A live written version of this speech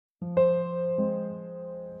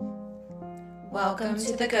Welcome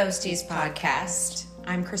to the Ghosties podcast.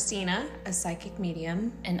 I'm Christina, a psychic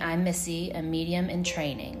medium. And I'm Missy, a medium in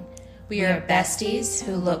training. We are besties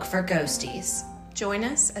who look for ghosties. Join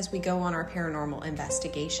us as we go on our paranormal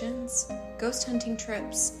investigations, ghost hunting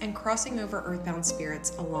trips, and crossing over earthbound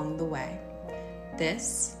spirits along the way.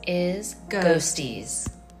 This is Ghosties.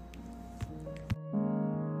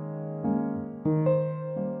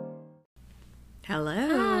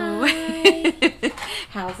 Hello. Hi.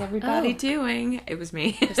 How's everybody doing? It was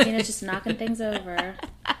me. Christina's just knocking things over.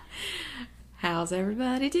 How's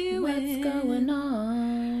everybody doing? What's going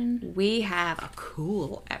on? We have a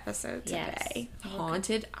cool episode today. Yes.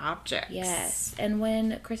 Haunted objects. Yes. And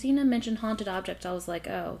when Christina mentioned haunted objects, I was like,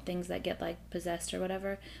 oh, things that get like possessed or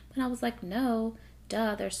whatever. But I was like, no,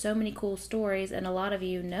 duh, there's so many cool stories. And a lot of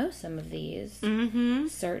you know some of these. Mm-hmm.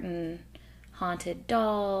 Certain haunted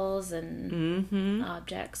dolls and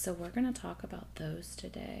objects. So we're going to talk about those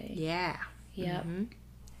today. Yeah. Yep. Mm-hmm.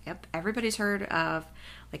 Yep. Everybody's heard of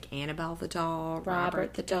like Annabelle the doll,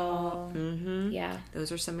 Robert the doll. Mm-hmm. Yeah.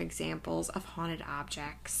 Those are some examples of haunted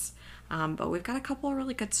objects. But we've got a couple of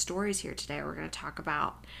really good stories here today we're going to talk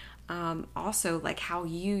about. Also, like how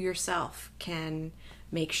you yourself can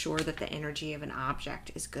make sure that the energy of an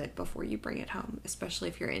object is good before you bring it home, especially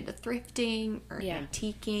if you're into thrifting or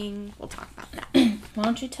antiquing. We'll talk about that. Why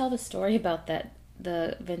don't you tell the story about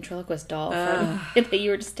the ventriloquist doll that you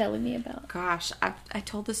were just telling me about? Gosh, I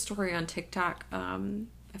told this story on TikTok a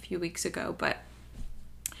few weeks ago, but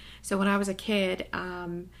so when I was a kid,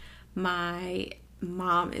 my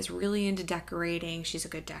mom is really into decorating. She's a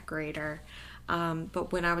good decorator.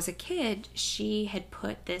 But when I was a kid, she had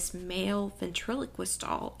put this male ventriloquist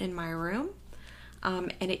doll in my room.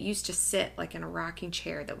 And it used to sit like in a rocking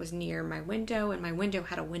chair that was near my window, and my window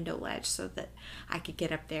had a window ledge so that I could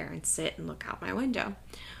get up there and sit and look out my window.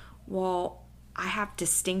 Well, I have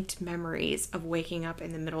distinct memories of waking up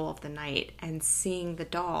in the middle of the night and seeing the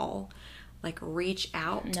doll like reach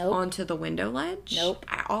out onto the window ledge.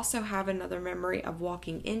 I also have another memory of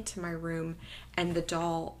walking into my room and the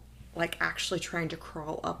doll like actually trying to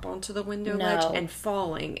crawl up onto the window ledge and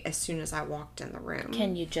falling as soon as I walked in the room.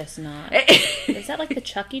 Can you just not? Is that like the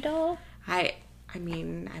Chucky doll? I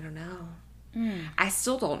mean, I don't know. I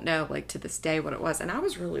still don't know, like, to this day what it was. And I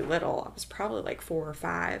was really little. I was probably like 4 or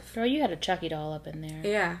 5. Girl, you had a Chucky doll up in there.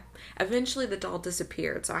 Yeah. Eventually the doll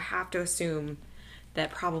disappeared, so I have to assume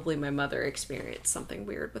that probably my mother experienced something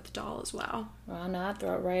weird with the doll as well. Well, no, I'd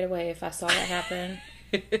throw it right away if I saw that happen.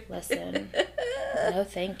 Listen, no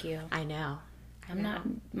thank you. I know.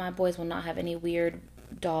 My boys will not have any weird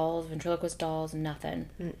dolls, ventriloquist dolls, nothing.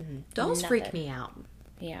 Dolls freak me out.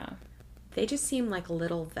 Yeah. They just seem like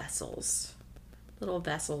little vessels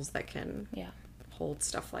that can hold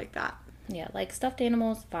stuff like that. Yeah, like stuffed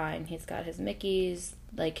animals, fine. He's got his Mickeys,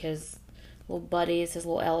 like his little buddies, his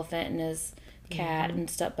little elephant and his cat and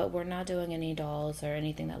stuff, but we're not doing any dolls or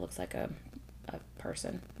anything that looks like a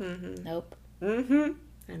person. Nope. I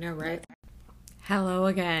know, right? Hello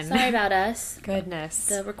again. Sorry about us. Goodness.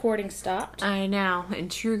 The recording stopped. I know, in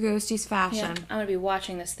true Ghosties fashion. Yeah, I'm going to be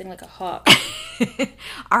watching this thing like a hawk.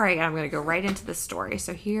 All right, I'm going to go right into the story.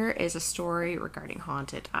 So here is a story regarding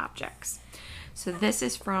haunted objects. So this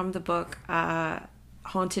is from the book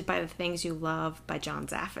Haunted by the Things You Love by John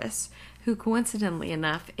Zaffis, who coincidentally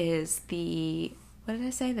enough is the... What did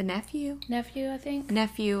I say? The nephew? Nephew, I think.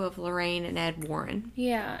 Nephew of Lorraine and Ed Warren.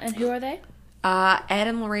 Yeah, and who are they? Ed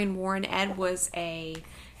and Lorraine Warren. Ed was a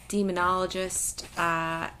demonologist,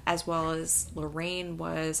 as well as Lorraine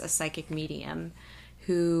was a psychic medium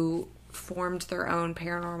who formed their own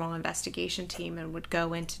paranormal investigation team and would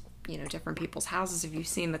go into, different people's houses. If you've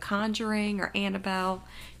seen The Conjuring or Annabelle,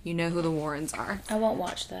 you know who the Warrens are. I won't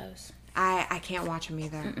watch those. I can't watch them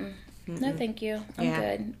either. No, thank you. I'm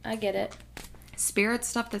good. I get it. Spirit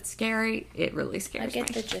stuff that's scary, it really scares me. I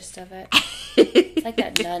get the gist of it. It's like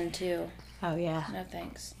that nun, too. Oh, yeah. No,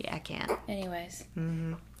 thanks. Yeah, I can't. Anyways.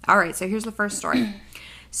 All right, so here's the first story.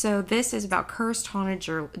 So this is about cursed haunted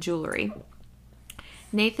jewelry.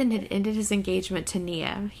 Nathan had ended his engagement to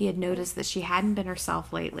Nia. He had noticed that she hadn't been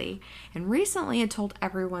herself lately, and recently had told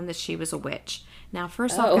everyone that she was a witch. Now,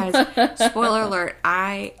 first off, guys, spoiler alert,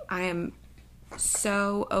 I am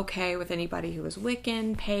so okay with anybody who is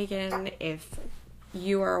Wiccan, pagan. If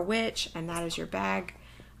you are a witch and that is your bag,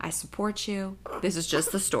 I support you. This is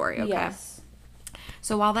just the story, okay? Yes.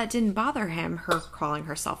 So while that didn't bother him, her calling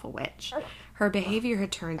herself a witch, her behavior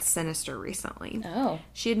had turned sinister recently. Oh.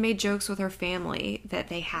 She had made jokes with her family that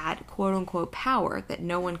they had quote-unquote power that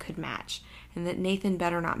no one could match, and that Nathan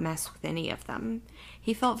better not mess with any of them.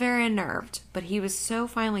 He felt very unnerved, but he was so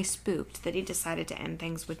finally spooked that he decided to end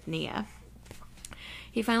things with Nia.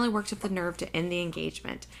 He finally worked up the nerve to end the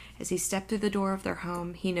engagement. As he stepped through the door of their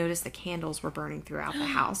home, he noticed the candles were burning throughout the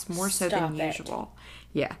house, more so than usual.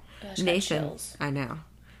 Yeah. Gosh, Nathan, chills. I know.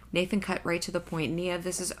 Nathan cut right to the point. Nia,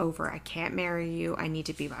 this is over. I can't marry you. I need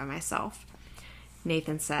to be by myself.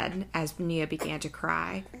 Nathan said as Nia began to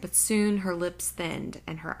cry, but soon her lips thinned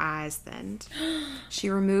and her eyes thinned. She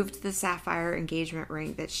removed the sapphire engagement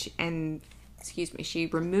ring she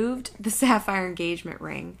removed the sapphire engagement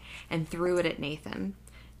ring and threw it at Nathan.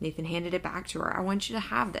 Nathan handed it back to her. I want you to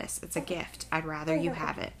have this. It's a gift. I'd rather you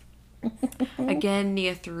have it. Again,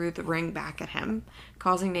 Nia threw the ring back at him,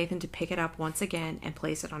 causing Nathan to pick it up once again and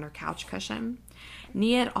place it on her couch cushion.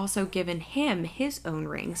 Nia had also given him his own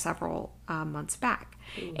ring several months back.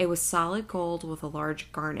 Ooh. It was solid gold with a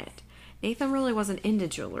large garnet. Nathan really wasn't into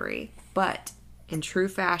jewelry, but in true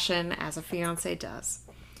fashion, as a fiancé does,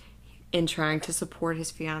 in trying to support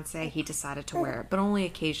his fiancée, he decided to wear it, but only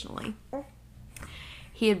occasionally.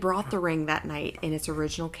 He had brought the ring that night in its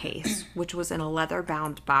original case, which was in a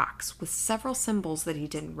leather-bound box with several symbols that he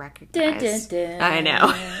didn't recognize. Dun, dun, dun. I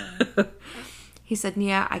know. He said,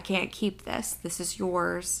 Nia, I can't keep this. This is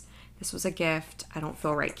yours. This was a gift. I don't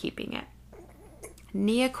feel right keeping it.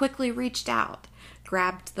 Nia quickly reached out,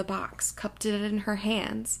 grabbed the box, cupped it in her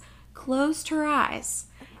hands, closed her eyes,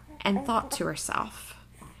 and thought to herself,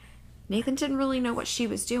 Nathan didn't really know what she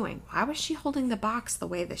was doing. Why was she holding the box the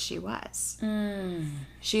way that she was?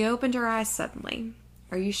 She opened her eyes suddenly.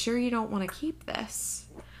 Are you sure you don't want to keep this?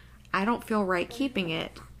 I don't feel right keeping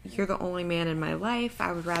it. You're the only man in my life.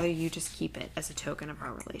 I would rather you just keep it as a token of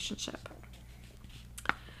our relationship.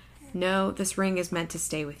 No, this ring is meant to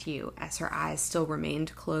stay with you, as her eyes still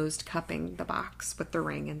remained closed, cupping the box with the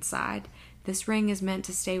ring inside. This ring is meant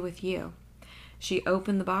to stay with you. She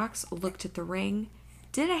opened the box, looked at the ring,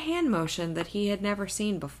 did a hand motion that he had never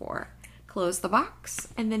seen before, closed the box,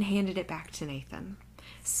 and then handed it back to Nathan.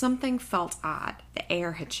 Something felt odd. The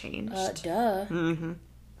air had changed. Duh. Mm-hmm.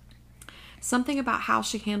 Something about how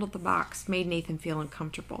she handled the box made Nathan feel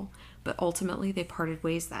uncomfortable, but ultimately they parted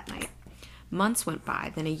ways that night. Months went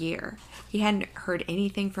by, then a year. He hadn't heard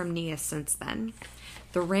anything from Nia since then.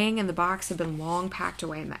 The ring and the box had been long packed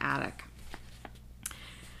away in the attic.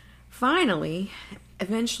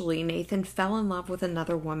 Eventually, Nathan fell in love with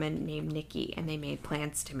another woman named Nikki, and they made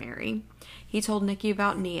plans to marry. He told Nikki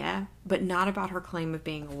about Nia, but not about her claim of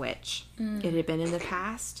being a witch. It had been in the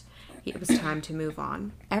past. It was time to move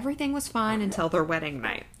on. Everything was fine until their wedding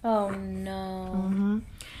night. Oh, no. Mm-hmm.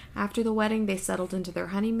 After the wedding, they settled into their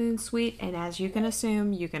honeymoon suite, and as you can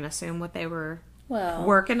assume what they were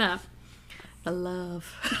working up. The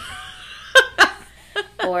love.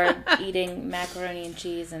 Or eating macaroni and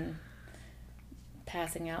cheese and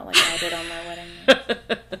passing out like I did on my wedding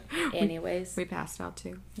night. Anyways. We passed out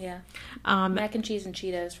too. Yeah. Mac and cheese and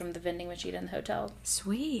Cheetos from the vending machine in the hotel.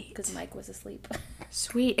 Sweet. Because Mike was asleep.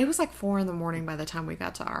 Sweet. It was like 4 a.m. by the time we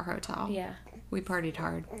got to our hotel. Yeah. We partied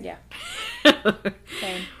hard. Yeah.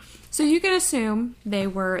 Same. So you can assume they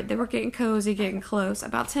were getting cozy, getting close.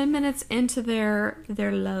 About 10 minutes into their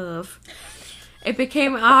love, it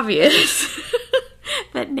became obvious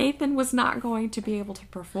that Nathan was not going to be able to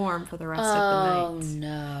perform for the rest of the night. Oh,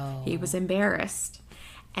 no. He was embarrassed.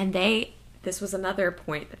 And this was another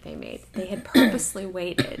point that they made. They had purposely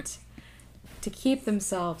waited to keep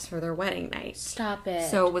themselves for their wedding night. Stop it.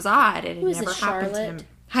 So it was odd. It had never happened to him.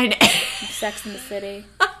 I know. Sex in the City.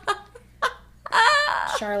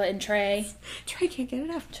 Charlotte and Trey. Trey can't get it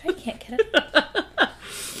up. Trey can't get it up.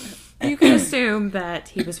 You can assume that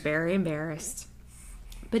he was very embarrassed.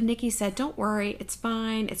 But Nikki said, don't worry, it's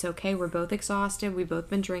fine, it's okay, we're both exhausted, we've both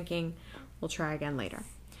been drinking, we'll try again later.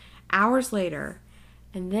 Hours later,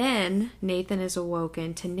 and then Nathan is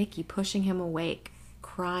awoken to Nikki pushing him awake,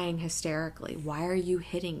 crying hysterically, why are you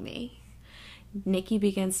hitting me? Nikki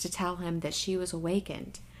begins to tell him that she was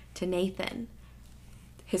awakened to Nathan.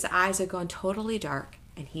 His eyes had gone totally dark,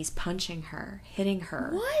 and he's punching her, hitting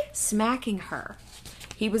her, smacking her.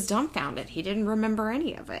 He was dumbfounded, he didn't remember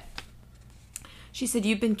any of it. She said,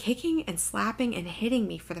 you've been kicking and slapping and hitting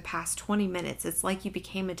me for the past 20 minutes. It's like you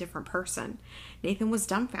became a different person. Nathan was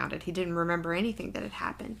dumbfounded. He didn't remember anything that had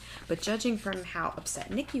happened. But judging from how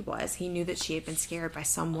upset Nikki was, he knew that she had been scared by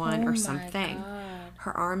someone or something. God.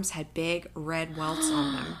 Her arms had big red welts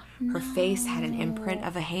on them. Her face had an imprint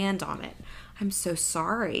of a hand on it. I'm so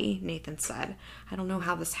sorry, Nathan said. I don't know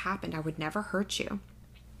how this happened. I would never hurt you.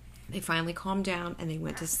 They finally calmed down and they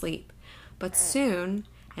went to sleep. But soon,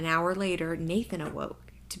 an hour later, Nathan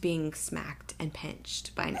awoke to being smacked and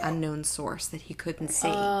pinched by an unknown source that he couldn't see.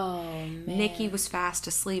 Oh, man. Nikki was fast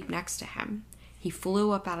asleep next to him. He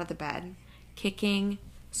flew up out of the bed, kicking,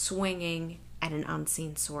 swinging at an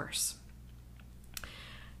unseen source.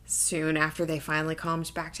 Soon after they finally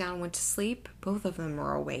calmed back down and went to sleep, both of them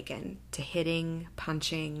were awakened to hitting,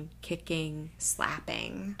 punching, kicking,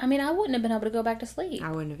 slapping. I mean, I wouldn't have been able to go back to sleep.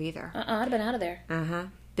 I wouldn't have either. I'd have been out of there.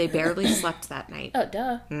 They barely slept that night. Oh,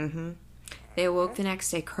 duh. They awoke the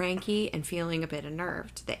next day cranky and feeling a bit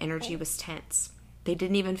unnerved. The energy was tense. They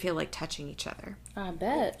didn't even feel like touching each other. I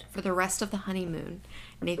bet. For the rest of the honeymoon,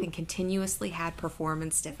 Nathan continuously had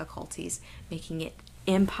performance difficulties, making it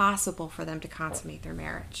impossible for them to consummate their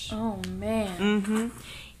marriage. Oh, man.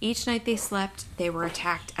 Each night they slept, they were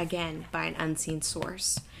attacked again by an unseen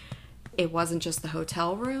source. It wasn't just the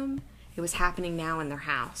hotel room. It was happening now in their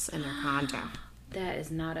house, in their condo. That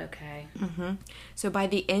is not okay. So by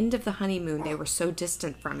the end of the honeymoon, they were so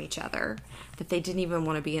distant from each other that they didn't even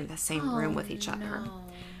want to be in the same room with each other.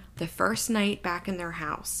 The first night back in their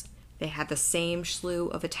house, they had the same slew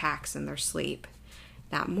of attacks in their sleep.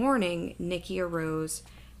 That morning, Nikki arose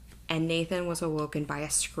and Nathan was awoken by a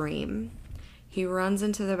scream. He runs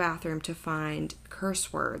into the bathroom to find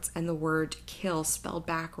curse words and the word kill spelled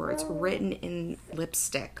backwards written in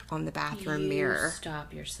lipstick on the bathroom mirror.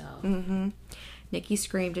 Stop yourself. Nikki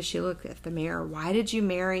screamed as she looked at the mirror, "Why did you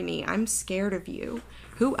marry me? I'm scared of you.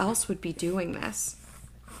 Who else would be doing this?"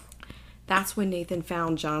 That's when Nathan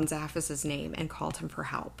found John Zaffis' name and called him for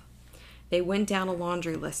help. They went down a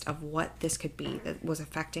laundry list of what this could be that was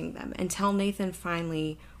affecting them until Nathan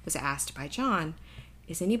finally was asked by John,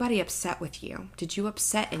 "Is anybody upset with you? Did you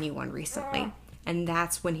upset anyone recently?" And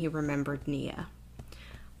that's when he remembered Nia.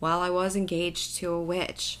 "Well, I was engaged to a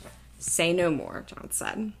witch." "Say no more," John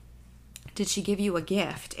said. "Did she give you a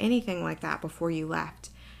gift, anything like that before you left?"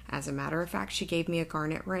 "As a matter of fact, she gave me a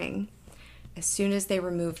garnet ring." As soon as they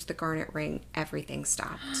removed the garnet ring, everything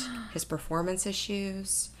stopped. His performance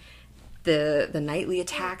issues, the nightly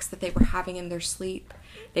attacks that they were having in their sleep.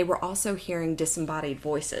 They were also hearing disembodied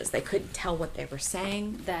voices. They couldn't tell what they were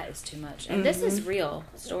saying. That is too much. And this is real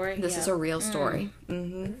story? This is a real story.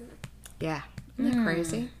 Yeah. Isn't that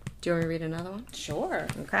crazy? Do you want me to read another one? Sure.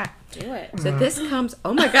 Okay. Do it. So this comes...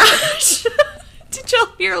 Oh my gosh! Did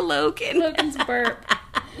y'all hear Logan? Logan's burp.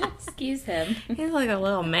 Excuse him. He's like a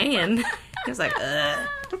little man. He's like, ugh.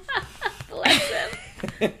 Bless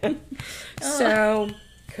him. So,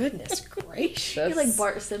 goodness gracious. He's like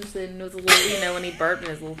Bart Simpson with a little, when he burped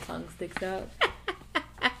and his little tongue sticks out.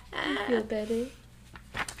 You feel better?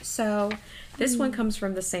 So, this one comes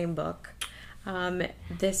from the same book.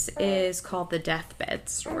 This is called The Deathbed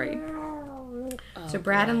Story. So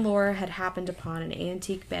Brad and Laura had happened upon an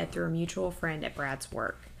antique bed through a mutual friend at Brad's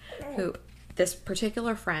work, who, this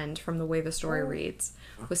particular friend, from the way the story reads,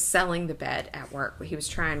 was selling the bed at work, but he was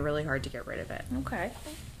trying really hard to get rid of it. Okay.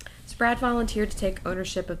 So Brad volunteered to take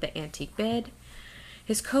ownership of the antique bed.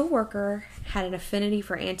 His co-worker had an affinity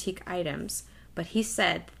for antique items, but he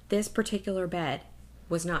said this particular bed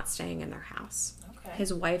was not staying in their house. Okay.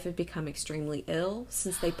 His wife had become extremely ill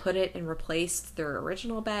since they put it and replaced their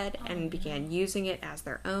original bed and began using it as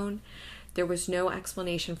their own. There was no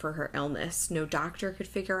explanation for her illness. No doctor could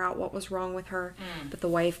figure out what was wrong with her, but the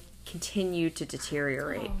wife continued to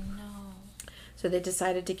deteriorate. Oh, no. So they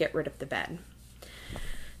decided to get rid of the bed.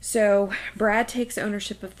 So Brad takes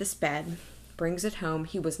ownership of this bed, brings it home.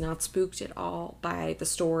 He was not spooked at all by the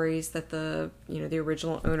stories that the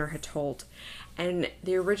original owner had told. And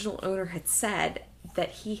the original owner had said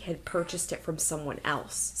that he had purchased it from someone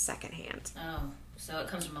else secondhand. Oh, so it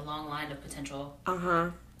comes from a long line of potential.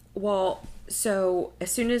 Well, so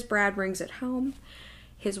as soon as Brad brings it home,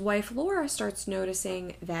 his wife Laura starts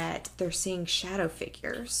noticing that they're seeing shadow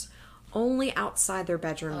figures only outside their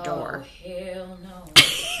bedroom door. Oh, hell no.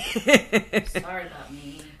 Sorry about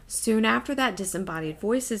me. Soon after that, disembodied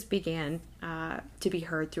voices began to be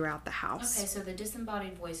heard throughout the house. Okay, so the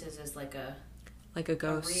disembodied voices is like a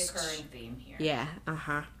ghost. A reoccurring theme here. Yeah,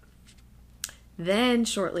 Then,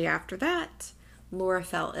 shortly after that, Laura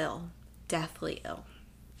fell ill. Deathly ill.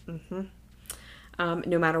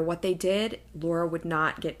 No matter what they did, Laura would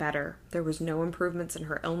not get better. There was no improvements in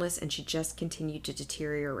her illness, and she just continued to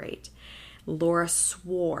deteriorate. Laura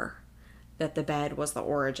swore that the bed was the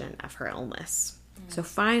origin of her illness. So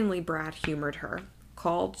finally, Brad humored her,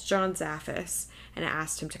 called John Zaffis, and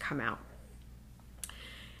asked him to come out.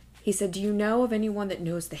 He said, "Do you know of anyone that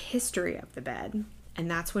knows the history of the bed?" And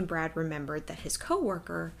that's when Brad remembered that his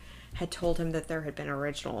coworker had told him that there had been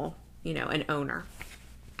an owner.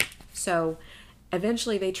 So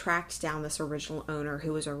eventually they tracked down this original owner,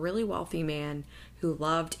 who was a really wealthy man who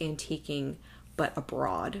loved antiquing, but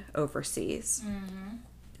abroad, overseas.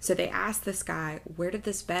 So they asked this guy, "Where did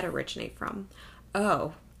this bed originate from?"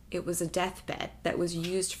 "Oh, It was a deathbed that was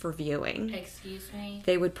used for viewing. Excuse me?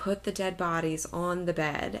 They would put the dead bodies on the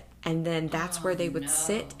bed, and then that's where they would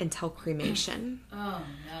sit until cremation. Oh,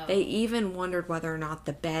 no. They even wondered whether or not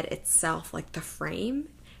the bed itself, like the frame,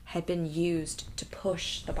 had been used to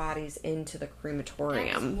push the bodies into the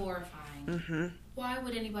crematorium. That's horrifying. Mm-hmm. Why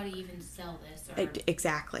would anybody even sell this? Or...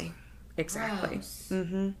 Exactly. Gross.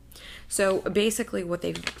 Mm-hmm. So basically what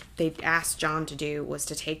they asked John to do was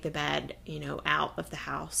to take the bed, out of the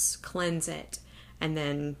house, cleanse it, and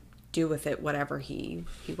then do with it whatever he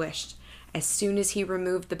wished. As soon as he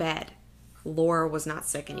removed the bed, Laura was not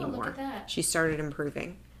sick anymore. Look at that. She started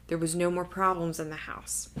improving. There was no more problems in the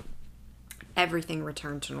house. Everything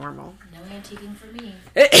returned to normal. No antiquing for me.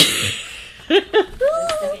 No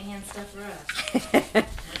secondhand stuff for us. No,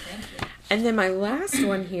 thank you. And then my last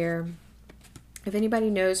one here, if anybody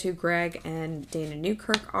knows who Greg and Dana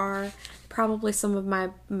Newkirk are, probably some of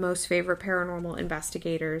my most favorite paranormal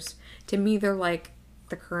investigators. To me, they're like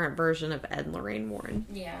the current version of Ed and Lorraine Warren.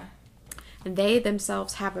 Yeah. And they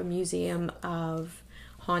themselves have a museum of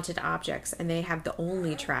haunted objects, and they have the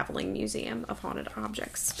only traveling museum of haunted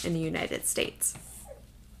objects in the United States.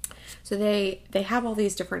 So they have all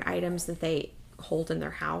these different items that they hold in their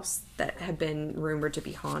house that have been rumored to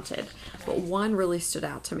be haunted. But one really stood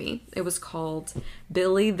out to me. It was called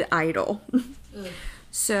Billy the Idol.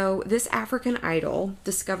 So this African idol,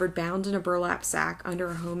 discovered bound in a burlap sack under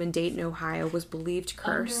a home in Dayton, Ohio, was believed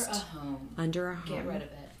cursed. Under a home. Get rid of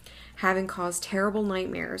it. Having caused terrible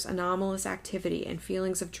nightmares, anomalous activity, and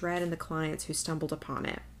feelings of dread in the clients who stumbled upon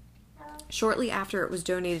it. Shortly after it was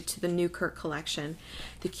donated to the Newkirk collection,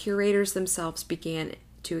 the curators themselves began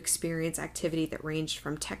to experience activity that ranged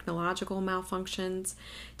from technological malfunctions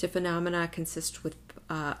to phenomena consist with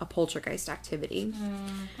a poltergeist activity.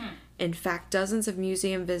 Mm-hmm. In fact, dozens of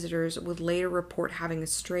museum visitors would later report having a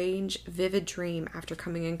strange, vivid dream after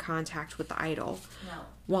coming in contact with the idol. No.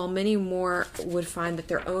 While many more would find that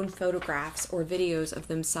their own photographs or videos of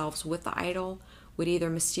themselves with the idol would either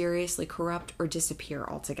mysteriously corrupt or disappear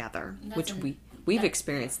altogether, which we've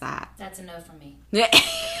experienced that. That's a no for me. Yeah.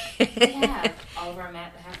 We have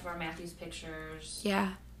half of our Matthews pictures.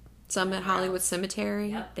 Yeah. Some at Hollywood Cemetery.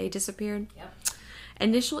 Yep. They disappeared. Yep.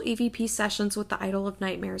 Initial EVP sessions with the Idol of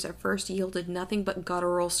Nightmares at first yielded nothing but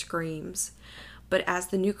guttural screams. But as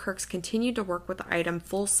the Newkirks continued to work with the item,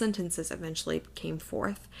 full sentences eventually came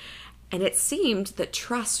forth. And it seemed that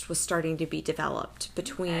trust was starting to be developed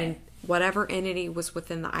between whatever entity was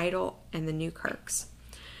within the idol and the Newkirks.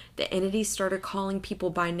 The entity started calling people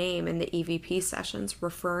by name in the EVP sessions,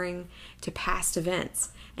 referring to past events,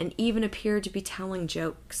 and even appeared to be telling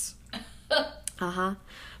jokes.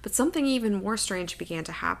 But something even more strange began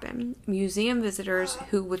to happen. Museum visitors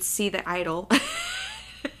who would see the idol,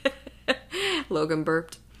 Logan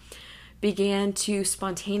burped, began to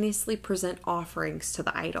spontaneously present offerings to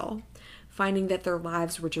the idol, finding that their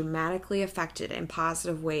lives were dramatically affected in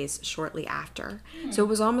positive ways shortly after. So it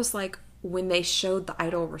was almost like when they showed the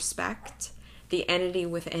idol respect, the entity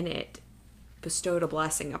within it bestowed a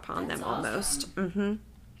blessing upon them almost. Mm-hmm.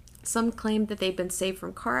 Some claimed that they'd been saved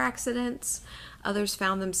from car accidents. Others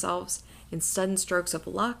found themselves in sudden strokes of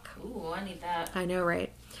luck. Ooh, I need that. I know,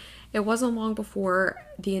 right? It wasn't long before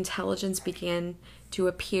the intelligence began to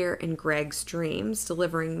appear in Greg's dreams,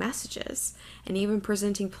 delivering messages, and even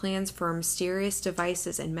presenting plans for mysterious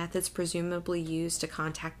devices and methods presumably used to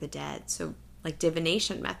contact the dead. So, like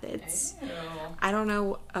divination methods. Ew. I don't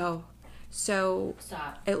know. Oh, so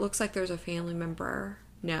Stop. It looks like there's a family member.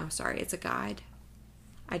 No, sorry, it's a guide.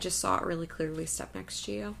 I just saw it really clearly step next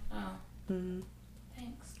to you. Oh. Mm-hmm.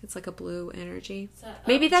 Thanks. It's like a blue energy. So,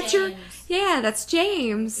 Maybe that's James. that's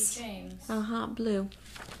James. James. Blue.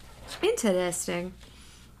 Interesting.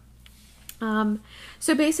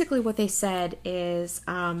 So basically what they said is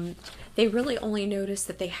they really only noticed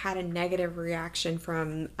that they had a negative reaction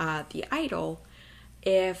from the idol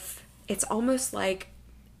if it's almost like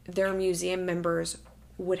their museum members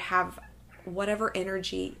would have whatever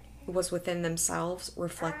energy was within themselves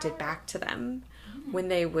reflected back to them when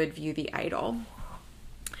they would view the idol.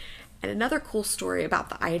 And another cool story about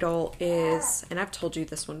the idol is, and I've told you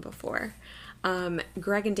this one before,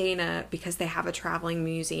 Greg and Dana, because they have a traveling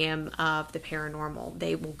museum of the paranormal,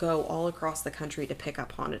 they will go all across the country to pick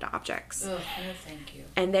up haunted objects. Oh, no, thank you.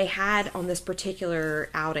 And they had on this particular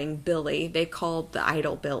outing Billy. They called the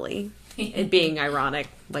idol Billy, it being ironic,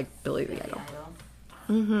 like Billy the Idol.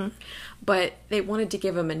 Mm-hmm. But they wanted to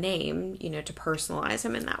give him a name, to personalize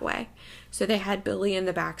him in that way. So they had Billy in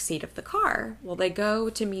the back seat of the car. Well, they go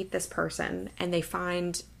to meet this person and they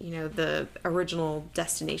find, the original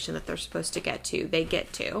destination that they're supposed to get to. They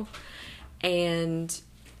get to. And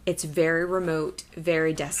It's very remote,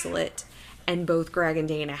 very desolate, and both Greg and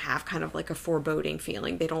Dana have kind of like a foreboding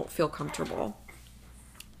feeling. They don't feel comfortable.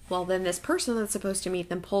 Well, then this person that's supposed to meet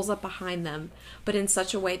them pulls up behind them, but in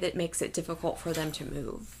such a way that makes it difficult for them to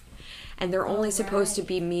move. And they're only supposed to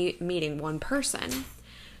be meeting one person.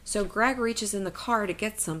 So Greg reaches in the car to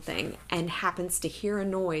get something and happens to hear a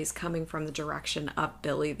noise coming from the direction of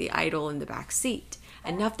Billy, the idol, in the back seat.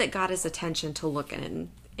 Enough that got his attention to look in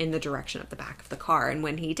the direction of the back of the car. And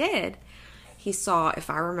when he did, he saw, if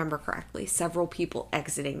I remember correctly, several people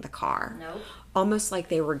exiting the car. Nope. Almost like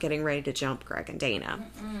they were getting ready to jump Greg and Dana.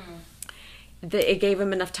 It gave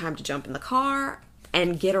him enough time to jump in the car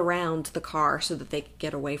and get around the car so that they could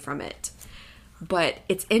get away from it. But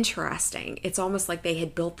it's interesting. It's almost like they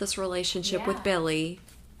had built this relationship with Billy.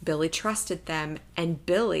 Billy trusted them, and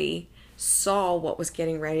Billy saw what was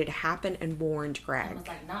getting ready to happen and warned Greg. I was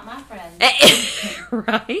like, not my friend.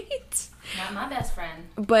 Right? Not my best friend.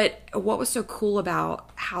 But what was so cool about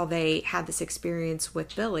how they had this experience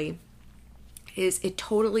with Billy is it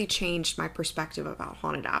totally changed my perspective about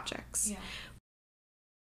haunted objects. Yeah.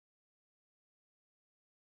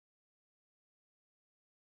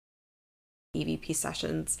 EVP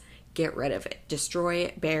sessions, get rid of it, destroy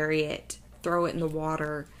it, bury it, throw it in the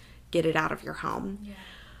water, get it out of your home. Yeah.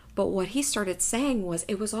 But what he started saying was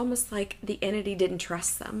it was almost like the entity didn't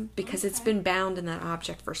trust them because it's been bound in that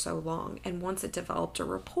object for so long. And once it developed a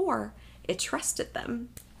rapport, it trusted them.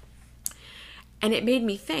 And it made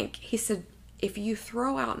me think. He said, if you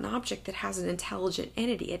throw out an object that has an intelligent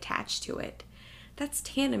entity attached to it, that's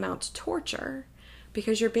tantamount to torture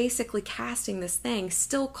because you're basically casting this thing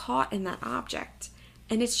still caught in that object.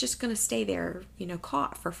 And it's just going to stay there,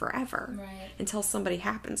 caught for forever until somebody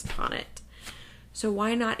happens upon it. So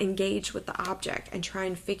why not engage with the object and try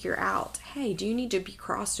and figure out, hey, do you need to be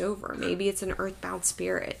crossed over? Maybe it's an earthbound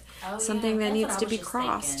spirit, something that needs to be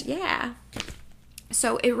crossed. Thinking. Yeah.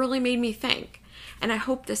 So it really made me think. And I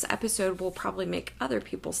hope this episode will probably make other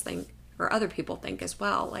people think as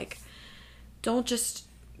well. Like, don't just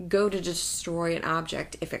go to destroy an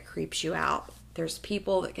object if it creeps you out. There's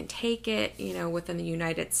people that can take it, within the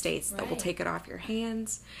United States that will take it off your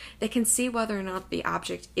hands. They can see whether or not the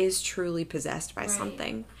object is truly possessed by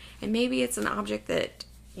something. And maybe it's an object that,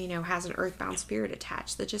 has an earthbound spirit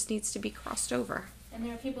attached that just needs to be crossed over. And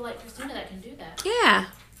there are people like Christina that can do that. Yeah.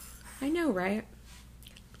 I know, right?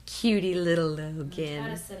 Cutie little Logan.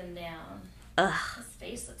 Try to sit him down. Ugh. His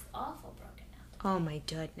face looks awful broken out. Oh my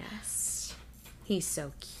goodness. He's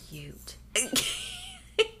so cute.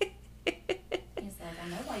 I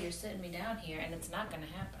know why you're sitting me down here, and it's not going to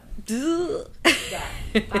happen. You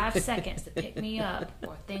got 5 seconds to pick me up,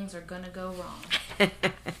 or things are going to go wrong.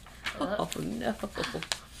 Oh, no.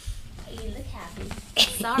 Hey, you look happy.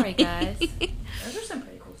 Sorry, guys. Those are some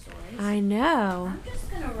pretty cool stories. I know. I'm just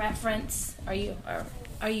going to reference...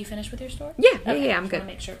 Are you finished with your story? Yeah, okay, yeah, I'm good. I want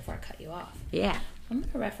to make sure before I cut you off. Yeah. I'm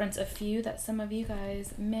going to reference a few that some of you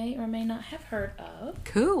guys may or may not have heard of.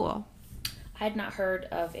 Cool. I had not heard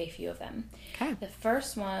of a few of them. Okay. The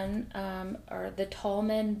first one are the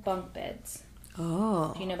Tallman bunk beds.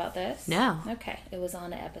 Oh. Do you know about this? No. Okay. It was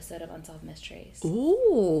on an episode of Unsolved Mysteries.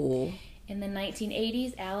 Ooh. In the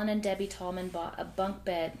 1980s, Alan and Debbie Tallman bought a bunk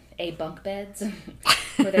beds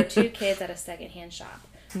for their 2 kids at a secondhand shop.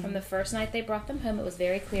 From the first night they brought them home, it was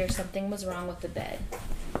very clear something was wrong with the bed.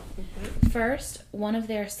 First, one of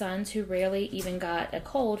their sons, who rarely even got a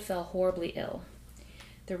cold, fell horribly ill.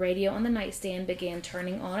 The radio on the nightstand began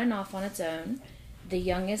turning on and off on its own. The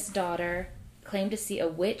youngest daughter claimed to see a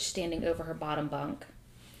witch standing over her bottom bunk.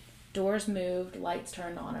 Doors moved, lights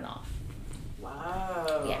turned on and off.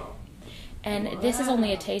 Wow. Yeah. And this is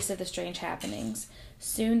only a taste of the strange happenings.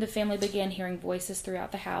 Soon the family began hearing voices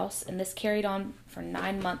throughout the house, and this carried on for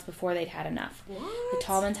 9 months before they'd had enough. What? The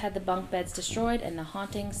Tallmans had the bunk beds destroyed, and the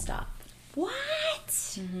hauntings stopped. What?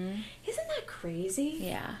 Mm-hmm. Isn't that crazy?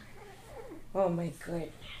 Yeah. Oh my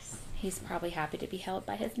goodness. He's probably happy to be held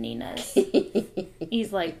by his Ninas.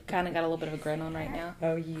 He's like kind of got a little bit of a grin on right now.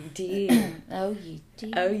 Oh, you do. Oh, you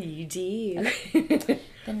do. Oh, you do.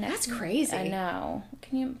 That's crazy. I know.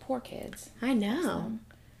 Can you? Poor kids. I know.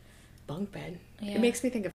 Bunk bed. Yeah. It makes me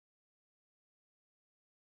think of.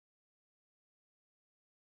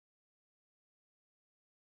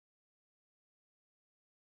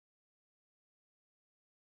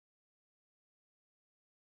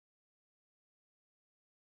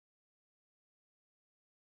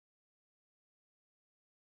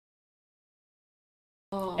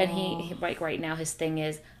 And he like right now his thing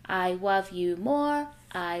is, I love you more,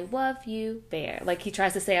 I love you, bear. Like he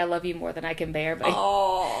tries to say I love you more than I can bear, but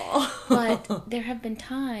but there have been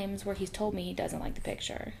times where he's told me he doesn't like the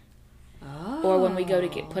picture. Or when we go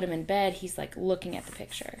to put him in bed, he's like looking at the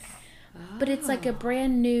picture. But it's like a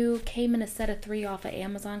brand new, came in a set of 3 off of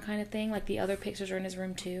Amazon kind of thing. Like the other pictures are in his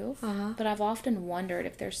room too. But I've often wondered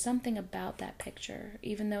if there's something about that picture,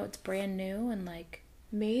 even though it's brand new and like...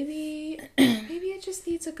 Maybe it just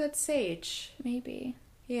needs a good sage. Maybe.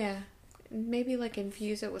 Yeah. Maybe like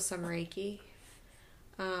infuse it with some Reiki.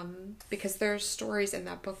 Because there's stories in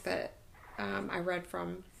that book that I read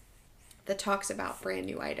from that talks about brand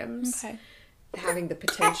new items. Okay. Having the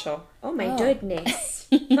potential. Oh my goodness.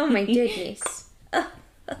 Oh my goodness.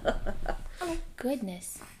 Oh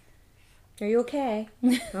goodness. Are you okay?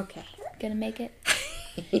 Okay. Gonna make it.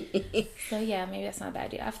 So yeah, maybe that's not a bad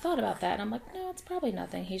idea. I've thought about that and I'm like, no, it's probably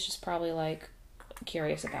nothing. He's just probably like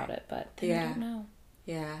curious about it, but then I don't know.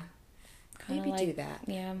 Yeah. Kinda Maybe like, do that.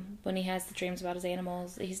 Yeah, when he has the dreams about his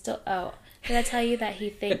animals, he's still... Oh, did I tell you that he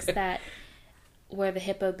thinks that where the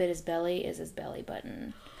hippo bit his belly is his belly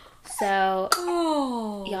button? So,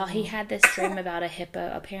 y'all, he had this dream about a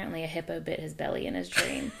hippo. Apparently a hippo bit his belly in his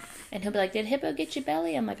dream. And he'll be like, did hippo get your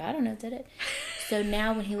belly? I'm like, I don't know, did it? So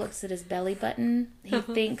now when he looks at his belly button, he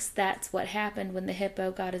thinks that's what happened when the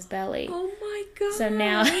hippo got his belly. Oh my god. So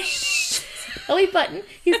now, belly button,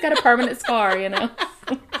 he's got a permanent scar, you know?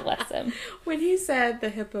 Bless him. When he said the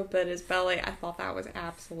hippo bit his belly, I thought that was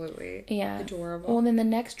absolutely adorable. Well, then the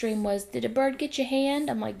next dream was, did a bird get your hand?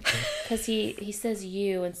 I'm like, because he says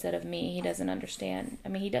you instead of me. He doesn't understand. I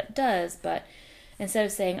mean, he does, but instead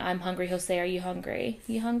of saying, I'm hungry, he'll say, are you hungry?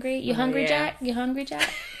 You hungry? You hungry, Jack? You hungry,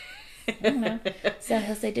 Jack? I don't know. So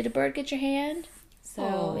he'll say, did a bird get your hand?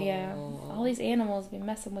 So, yeah. All these animals be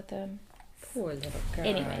messing with him. Poor little guy.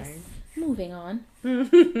 Anyways, moving on.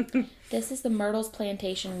 This is the Myrtle's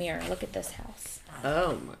Plantation mirror. Look at this house.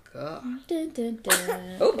 Oh my god. Dun, dun,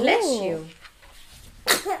 dun. Oh, bless Ooh. you.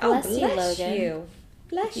 Bless you, Logan. You.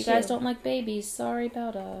 Bless You guys don't like babies. Sorry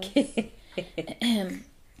about us.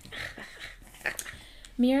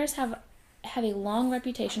 Mirrors have a long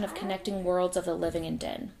reputation of connecting worlds of the living and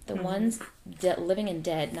dead. The ones living and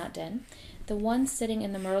dead, not dead. The ones sitting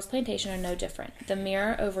in the Myrtle's Plantation are no different. The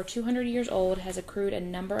mirror, over 200 years old, has accrued a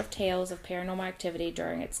number of tales of paranormal activity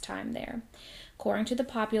during its time there. According to the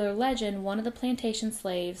popular legend, one of the plantation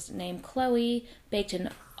slaves, named Chloe, baked an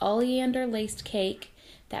oleander-laced cake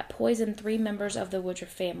that poisoned 3 members of the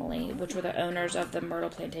Woodruff family, which were the owners of the Myrtle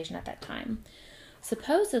Plantation at that time.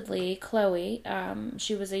 Supposedly, Chloe,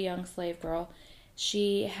 she was a young slave girl,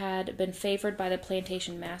 she had been favored by the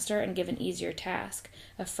plantation master and given easier task.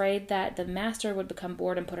 Afraid that the master would become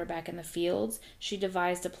bored and put her back in the fields, she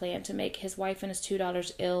devised a plan to make his wife and his 2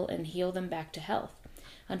 daughters ill and heal them back to health.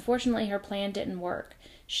 Unfortunately, her plan didn't work.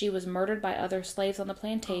 She was murdered by other slaves on the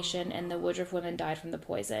plantation, and the Woodruff women died from the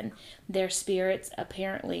poison. Their spirits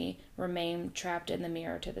apparently remain trapped in the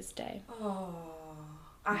mirror to this day. Oh,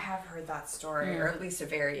 I have heard that story, or at least a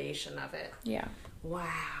variation of it. Yeah. Wow.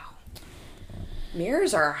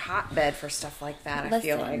 Mirrors are a hotbed for stuff like that, I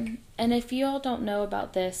feel like. And if you all don't know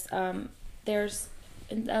about this, there's,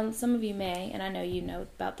 some of you may, and I know you know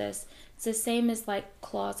about this, it's the same as like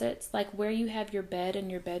closets, like where you have your bed in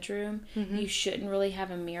your bedroom, you shouldn't really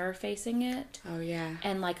have a mirror facing it. Oh, yeah.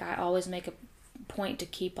 And like I always make a point to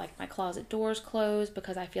keep like my closet doors closed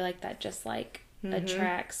because I feel like that just like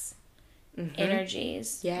attracts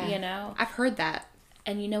energies, you know? I've heard that.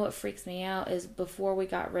 And you know what freaks me out is before we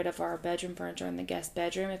got rid of our bedroom furniture in the guest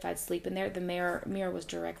bedroom, if I'd sleep in there, the mirror was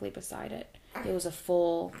directly beside it. It was a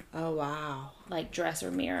full, oh wow, like dresser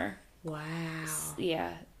mirror. Wow.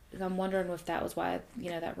 Yeah. I'm wondering if that was why, you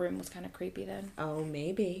know, that room was kind of creepy then. Oh,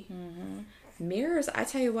 maybe. Mirrors, I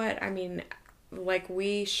tell you what, I mean, like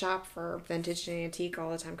we shop for vintage and antique all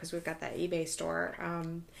the time because we've got that eBay store,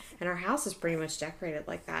 and our house is pretty much decorated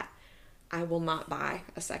like that. I will not buy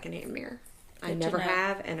a secondhand mirror. I never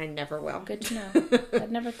have, and I never will. Good to know.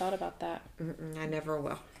 I've never thought about that. I never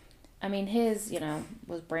will. I mean, his, you know,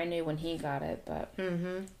 was brand new when he got it, but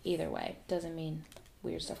either way, doesn't mean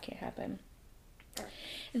weird stuff can't happen.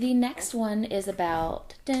 The next one is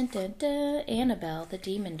about Annabelle, the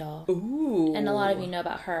demon doll. Ooh. And a lot of you know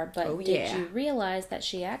about her, but did yeah. you realize that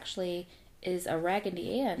she actually is a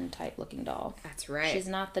Raggedy Ann type looking doll? That's right. She's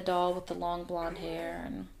not the doll with the long blonde hair.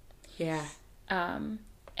 And yeah.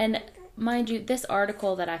 And mind you, this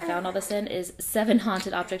article that I found all this in is 7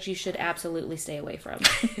 haunted objects you should absolutely stay away from.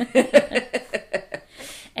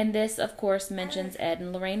 And this, of course, mentions Ed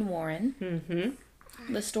and Lorraine Warren.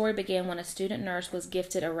 The story began when a student nurse was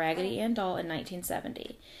gifted a Raggedy Ann doll in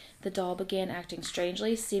 1970. The doll began acting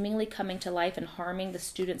strangely, seemingly coming to life and harming the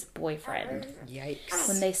student's boyfriend. Yikes.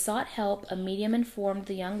 When they sought help, a medium informed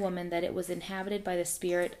the young woman that it was inhabited by the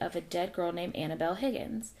spirit of a dead girl named Annabelle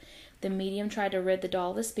Higgins. The medium tried to rid the doll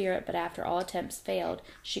of the spirit, but after all attempts failed,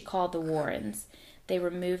 she called the Warrens. They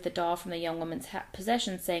removed the doll from the young woman's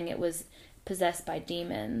possession, saying it was possessed by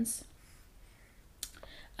demons.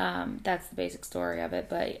 That's the basic story of it,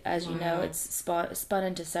 but as you know, it's spun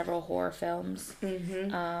into several horror films.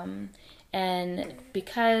 And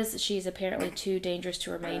because she's apparently too dangerous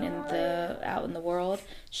to remain out in the world,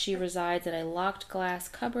 she resides in a locked glass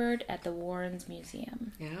cupboard at the Warrens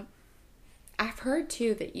Museum. Yep. I've heard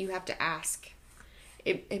too that you have to ask.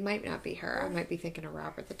 It might not be her. I might be thinking of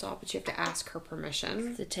Robert the doll, but you have to ask her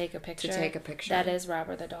permission to take a picture. That is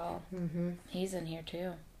Robert the doll. He's in here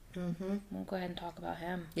too. We'll go ahead and talk about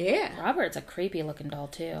him. Yeah. Robert's a creepy looking doll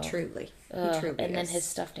too. Truly. He truly and is. then his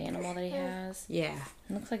stuffed animal that he has. Yeah.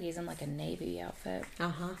 It looks like he's in like a navy outfit.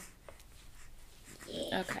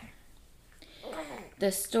 Okay.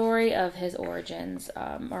 The story of his origins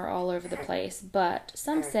are all over the place, but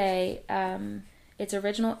some say its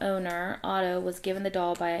original owner, Otto, was given the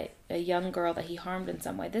doll by a young girl that he harmed in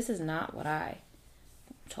some way. This is not what I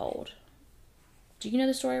told. Do you know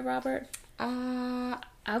the story of Robert?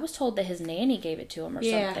 I was told that his nanny gave it to him or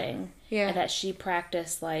something. Yeah. And that she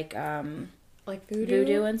practiced like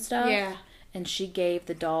voodoo and stuff. Yeah. And she gave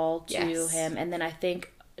the doll to him, and then I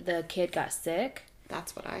think the kid got sick.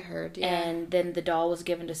 That's what I heard, yeah. And then the doll was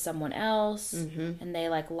given to someone else, and they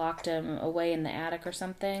like locked him away in the attic or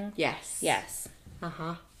something. Yes. That's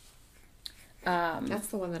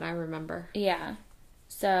the one that I remember. Yeah.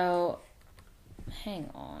 So, hang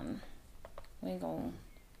on. We're going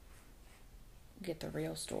to get the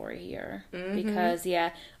real story here. Because,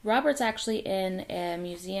 Robert's actually in a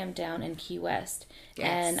museum down in Key West. Yes.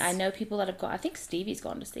 And I know people that have gone. I think Stevie's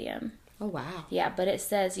gone to see him. Oh, wow. Yeah, but it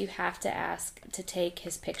says you have to ask to take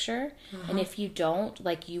his picture. And if you don't,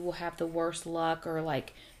 like, you will have the worst luck, or,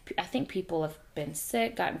 like, I think people have been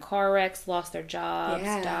sick, gotten car wrecks, lost their jobs,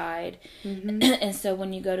 died. And so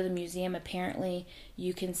when you go to the museum, apparently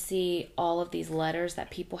you can see all of these letters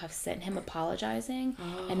that people have sent him apologizing.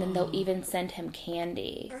 And then they'll even send him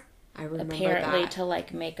candy. I remember apparently that. To,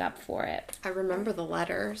 like, make up for it. I remember the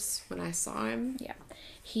letters when I saw him. Yeah.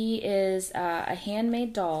 He is a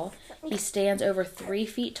handmade doll. He stands over 3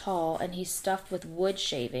 feet tall, and he's stuffed with wood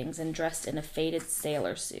shavings and dressed in a faded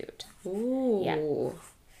sailor suit. Ooh. Yeah.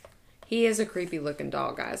 He is a creepy looking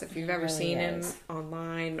doll, guys. If you've ever seen him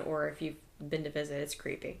online or if you've been to visit, it's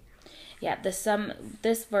creepy. Yeah,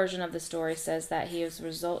 this version of the story says that he was the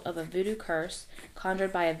result of a voodoo curse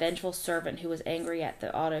conjured by a vengeful servant who was angry at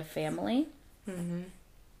the Otto family.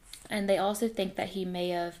 And they also think that he may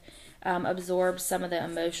have absorbed some of the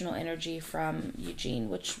emotional energy from Eugene,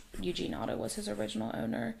 which Eugene Otto was his original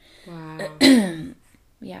owner. Wow.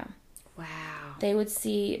 Yeah. Wow. They would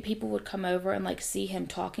people would come over and, like, see him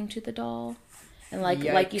talking to the doll. And,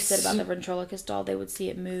 like you said about the ventriloquist doll, they would see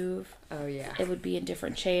it move. Oh, yeah. It would be in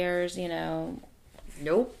different chairs, you know.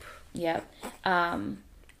 Nope. Yep.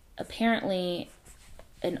 Apparently,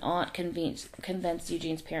 an aunt convinced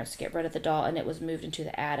Eugene's parents to get rid of the doll, and it was moved into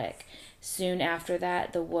the attic. Soon after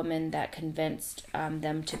that, the woman that convinced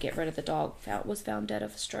them to get rid of the doll was found dead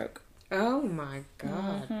of a stroke. Oh, my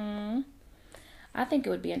God. I think it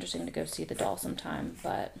would be interesting to go see the doll sometime,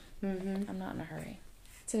 but I'm not in a hurry.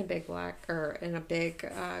 It's in a big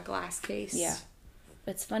glass case. Yeah.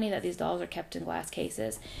 It's funny that these dolls are kept in glass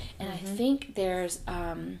cases. And I think there's,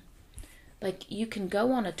 like, you can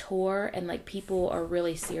go on a tour and, like, people are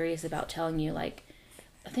really serious about telling you, like,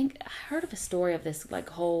 I think I heard of a story of this, like,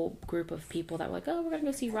 whole group of people that were like, oh, we're going to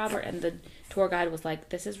go see Robert. And the tour guide was like,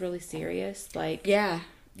 this is really serious. Like, yeah.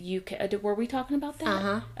 You can, were we talking about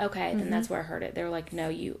that? Okay, then that's where I heard it. They were like, no,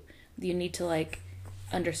 you need to, like,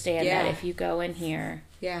 understand that if you go in here,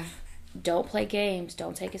 don't play games,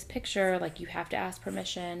 don't take his picture, like, you have to ask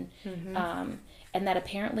permission. And that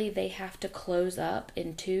apparently they have to close up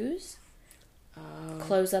in twos.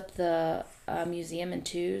 Close up the museum in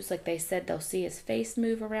twos. Like, they said they'll see his face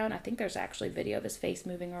move around. I think there's actually video of his face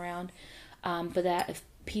moving around. But that if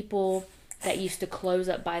people that used to close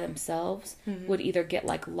up by themselves would either get,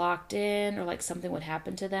 like, locked in, or, like, something would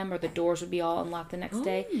happen to them, or the doors would be all unlocked the next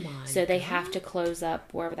day. So they have to close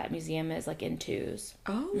up wherever that museum is, like, in twos.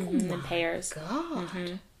 In pairs.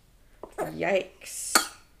 God. Yikes.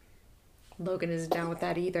 Logan isn't down with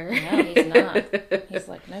that either. No, he's not. He's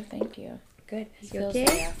like, no, thank you. Good. He feels the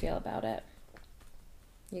way I feel about it.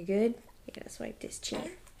 You good? You gotta swipe this chin.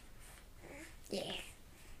 Yeah.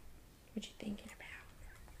 What you thinking about?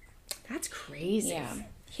 That's crazy. Yeah.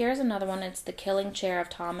 Here's another one. It's The Killing Chair of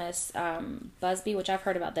Thomas Busby, which I've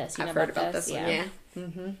heard about this. I've heard about this one, yeah.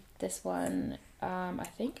 This one, I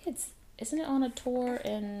think isn't it on a tour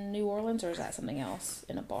in New Orleans, or is that something else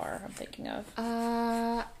in a bar I'm thinking of?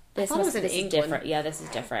 This thought it was in this is England. different. Yeah, this is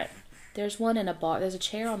different. There's one in a bar. There's a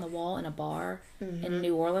chair on the wall in a bar in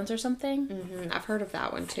New Orleans or something. Mm-hmm. I've heard of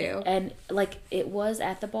that one too. And like it was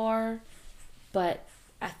at the bar, but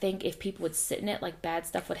I think if people would sit in it, like bad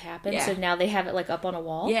stuff would happen. Yeah. So now they have it like up on a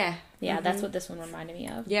wall. Yeah. Yeah, that's what this one reminded me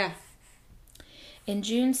of. Yeah. In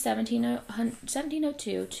June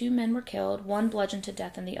 1702, 2 men were killed, one bludgeoned to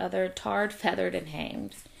death and the other tarred, feathered, and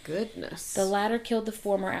hanged. Goodness. The latter killed the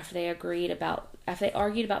former after they argued about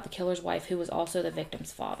the killer's wife, who was also the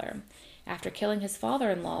victim's father. After killing his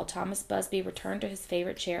father-in-law, Thomas Busby returned to his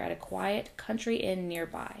favorite chair at a quiet country inn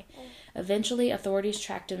nearby. Eventually, authorities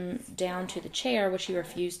tracked him down to the chair, which he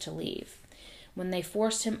refused to leave. When they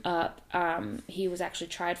forced him up, he was actually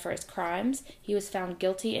tried for his crimes. He was found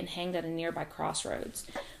guilty and hanged at a nearby crossroads.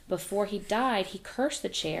 Before he died, he cursed the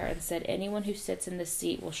chair and said, "Anyone who sits in this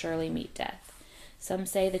seat will surely meet death." Some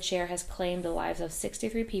say the chair has claimed the lives of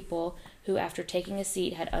 63 people who, after taking a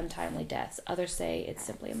seat, had untimely deaths. Others say it's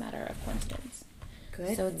simply a matter of coincidence.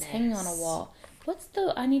 Goodness. So it's hanging on a wall. What's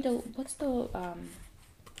the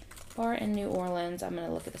bar in New Orleans? I'm going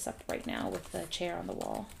to look this up right now with the chair on the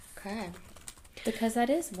wall. Okay. Because that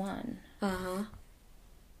is one. Uh-huh.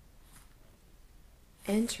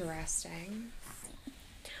 Interesting.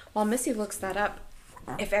 While Missy looks that up,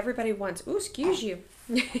 if everybody wants... Ooh, excuse you.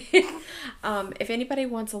 If anybody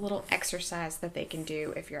wants a little exercise that they can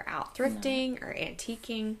do if you're out thrifting or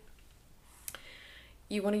antiquing,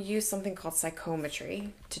 you want to use something called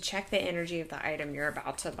psychometry to check the energy of the item you're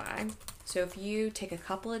about to buy. So if you take a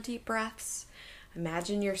couple of deep breaths,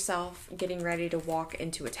 imagine yourself getting ready to walk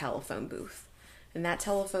into a telephone booth. And that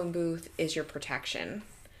telephone booth is your protection.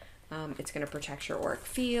 It's going to protect your auric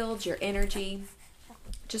field, your energy.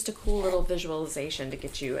 Just a cool little visualization to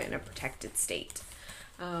get you in a protected state.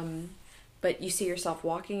 But you see yourself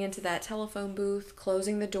walking into that telephone booth,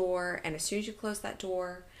 closing the door, and as soon as you close that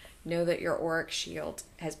door, know that your auric shield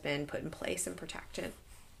has been put in place and protected.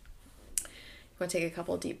 You want to take a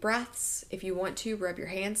couple of deep breaths. If you want to, rub your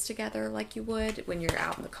hands together like you would when you're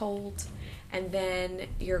out in the cold. And then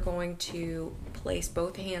you're going to place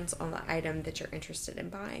both hands on the item that you're interested in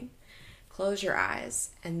buying. Close your eyes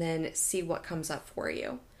and then see what comes up for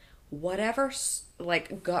you. Whatever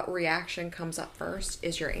like gut reaction comes up first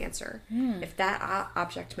is your answer. If that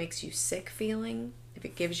object makes you sick feeling, if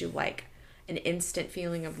it gives you like an instant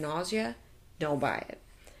feeling of nausea, don't buy it.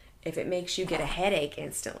 If it makes you get a headache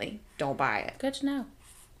instantly, don't buy it. Good to know.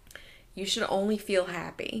 You should only feel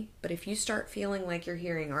happy, but if you start feeling like you're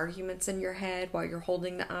hearing arguments in your head while you're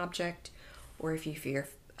holding the object, or if you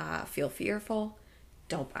feel fearful,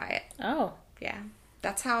 don't buy it. Oh. Yeah.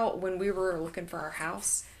 That's how, when we were looking for our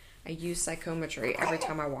house, I used psychometry. Every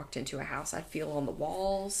time I walked into a house, I'd feel on the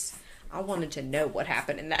walls. I wanted to know what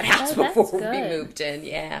happened in that house before we moved in.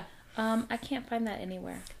 Yeah. I can't find that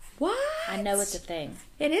anywhere. What? I know it's a thing.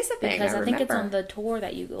 It is a thing. Because I think it's on the tour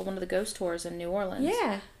one of the ghost tours in New Orleans.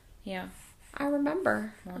 Yeah. Yeah. I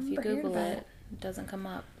remember. Well, if you Google it, it doesn't come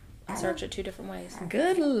up. I search it 2 different ways.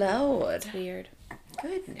 Good Lord. It's weird.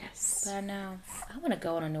 Goodness. But I know. I want to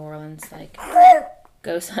go on a New Orleans, like,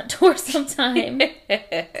 ghost hunt tour sometime.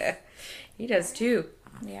 He does too.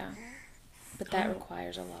 Yeah. But that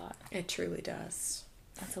requires a lot. It truly does.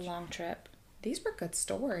 That's a long trip. These were good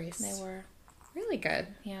stories. They were. Really good.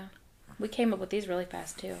 Yeah. We came up with these really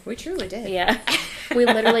fast, too. We truly did. Yeah. We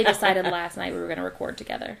literally decided last night we were going to record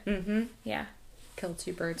together. Mm-hmm. Yeah. Kill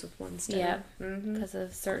 2 birds with one stone. Yeah. Mm-hmm. Because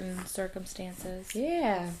of certain circumstances.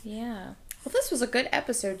 Yeah. Yeah. Well, this was a good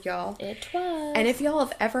episode, y'all. It was. And if y'all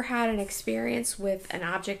have ever had an experience with an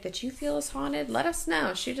object that you feel is haunted, let us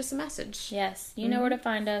know. Shoot us a message. Yes. You know where to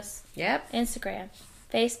find us. Yep. Instagram,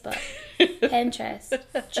 Facebook, Pinterest,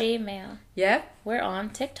 Gmail. Yep. We're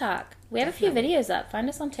on TikTok. We have a few videos up. Find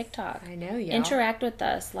us on TikTok. I know, y'all. Interact with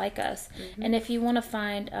us, like us. Mm-hmm. And if you want to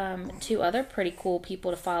find 2 other pretty cool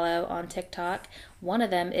people to follow on TikTok, one of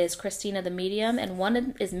them is Christina the Medium, and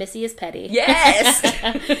one is Missy is Petty. Yes!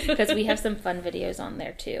 Because we have some fun videos on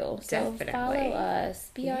there, too. So Definitely. follow us.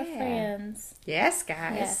 Be our friends. Yes,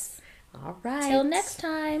 guys. Yes. All right. Till next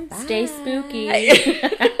time. Bye. Stay spooky.